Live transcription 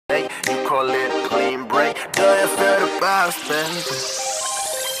You call it a clean break. Do you feel the vibes, baby?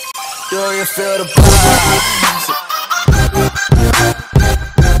 Do you feel the vibes?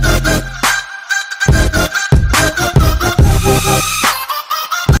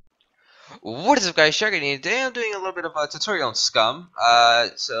 What is up, guys? Sharky, and today I'm doing a little bit of a tutorial on Scum.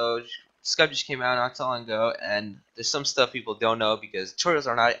 So Scum just came out not so long ago, and there's some stuff people don't know because tutorials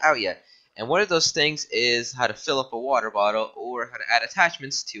are not out yet. And one of those things is how to fill up a water bottle or how to add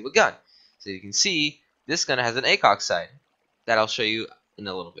attachments to a gun. So you can see this gun has an ACOG sight that I'll show you in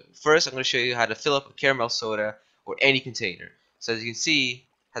a little bit. First, I'm going to show you how to fill up a caramel soda or any container. So as you can see,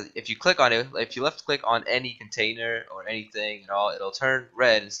 if you click on it, if you left click on any container or anything at all, it'll turn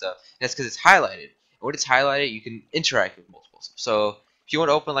red and stuff. And that's because it's highlighted. And when it's highlighted, you can interact with multiple stuff. So if you want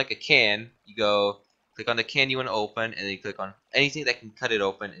to open like a can, you go click on the can you want to open, and then you click on anything that can cut it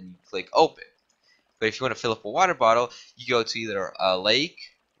open, and you click open. But if you want to fill up a water bottle, you go to either a lake,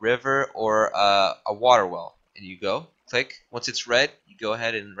 river, or a water well, and you go click. Once it's red, you go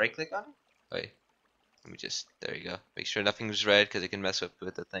ahead and right click on it. Wait. Let me just, there you go. Make sure nothing's red because it can mess up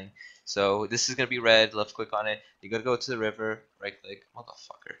with the thing. So this is going to be red. Left click on it. You're going to go to the river. Right click.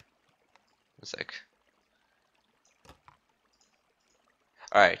 Motherfucker. 1 sec.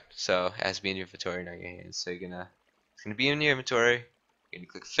 Alright, so it has to be in your inventory, not your hands. So it's going to be in your inventory. You're going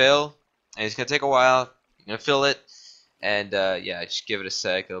to click fill. And it's going to take a while. You're going to fill it. And yeah, just give it a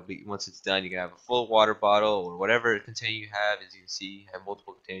sec. It'll be, once it's done, you're going to have a full water bottle or whatever container you have. As you can see, you have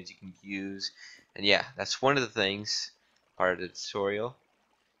multiple containers you can use. And yeah, that's one of the things, part of the tutorial.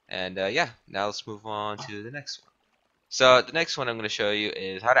 And yeah, now let's move on to the next one. So the next one I'm going to show you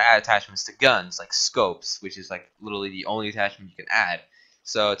is how to add attachments to guns, like scopes, which is like literally the only attachment you can add.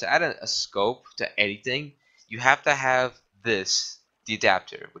 So to add a scope to anything, you have to have this, the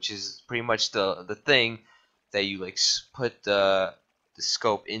adapter, which is pretty much the thing that you like put the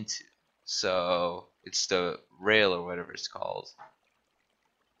scope into. So it's the rail or whatever it's called.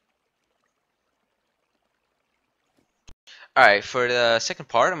 Alright, for the second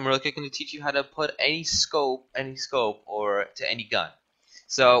part, I'm really going to teach you how to put any scope or to any gun.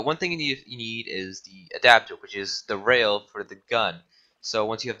 So one thing you need is the adapter, which is the rail for the gun. So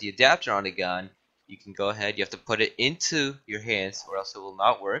once you have the adapter on the gun, you can go ahead, you have to put it into your hands or else it will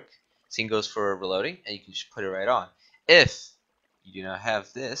not work. Same goes for reloading, and you can just put it right on. If you do not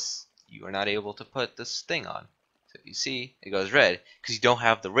have this, you are not able to put this thing on. So you see, it goes red because you don't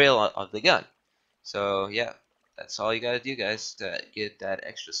have the rail of the gun. So yeah. That's all you gotta do, guys, to get that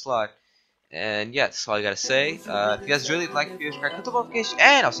extra slot. And yeah, that's all I gotta say. If you guys really like the video, click the notification,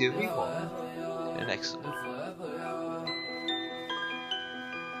 and I'll see you people in the next one.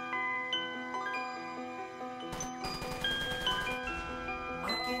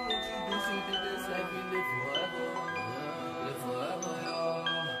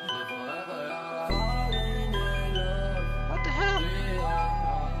 What the hell?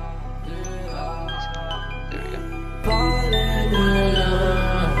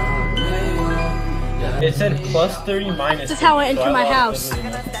 It said plus 30 minus. This is how I enter my house.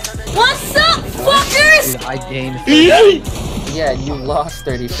 What's up, fuckers? Dude, I gained 30. Yeah, you lost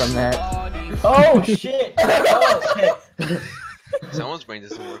 30 from that. Oh shit! Oh shit! Someone's brain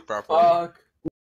doesn't work properly. Fuck.